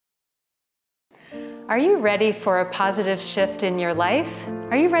Are you ready for a positive shift in your life?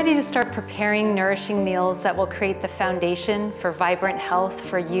 Are you ready to start preparing nourishing meals that will create the foundation for vibrant health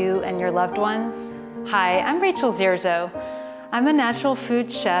for you and your loved ones? Hi, I'm Zierzow. I'm a natural food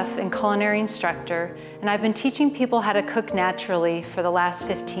chef and culinary instructor, and I've been teaching people how to cook naturally for the last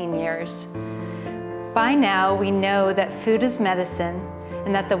 15 years. By now, we know that food is medicine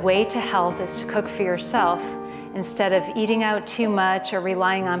and that the way to health is to cook for yourself instead of eating out too much or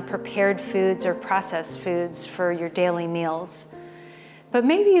relying on prepared foods or processed foods for your daily meals. But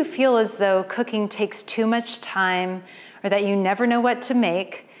maybe you feel as though cooking takes too much time or that you never know what to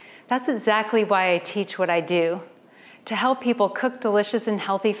make. That's exactly why I teach what I do, to help people cook delicious and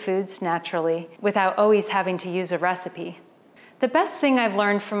healthy foods naturally without always having to use a recipe. The best thing I've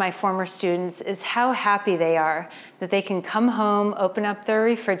learned from my former students is how happy they are that they can come home, open up their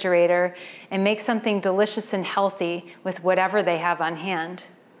refrigerator, and make something delicious and healthy with whatever they have on hand.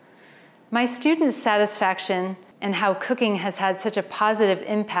 My students' satisfaction and how cooking has had such a positive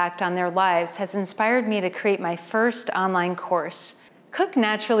impact on their lives has inspired me to create my first online course. Cook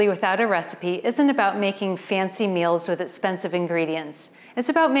Naturally Without a Recipe isn't about making fancy meals with expensive ingredients. It's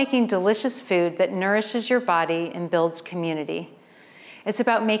about making delicious food that nourishes your body and builds community. It's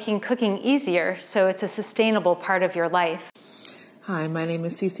about making cooking easier so it's a sustainable part of your life. Hi, my name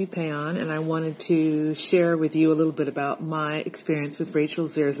is Payon, and I wanted to share with you a little bit about my experience with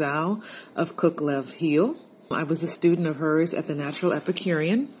Zierzow of Cook, Love, Heal. I was a student of hers at the Natural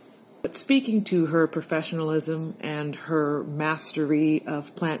Epicurean. But speaking to her professionalism and her mastery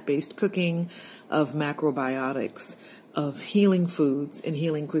of plant-based cooking, of macrobiotics, of healing foods and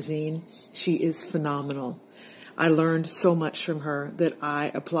healing cuisine, she is phenomenal. I learned so much from her that I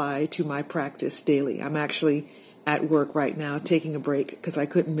apply to my practice daily. I'm actually at work right now taking a break because I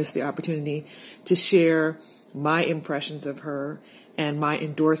couldn't miss the opportunity to share my impressions of her and my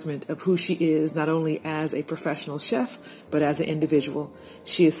endorsement of who she is, not only as a professional chef, but as an individual.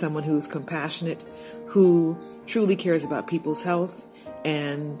 She is someone who is compassionate, who truly cares about people's health,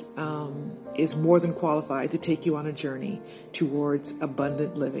 and is more than qualified to take you on a journey towards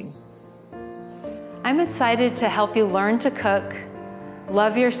abundant living. I'm excited to help you learn to cook,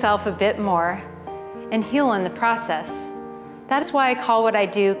 love yourself a bit more, and heal in the process. That's why I call what I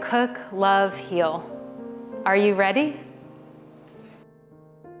do Cook, Love, Heal. Are you ready?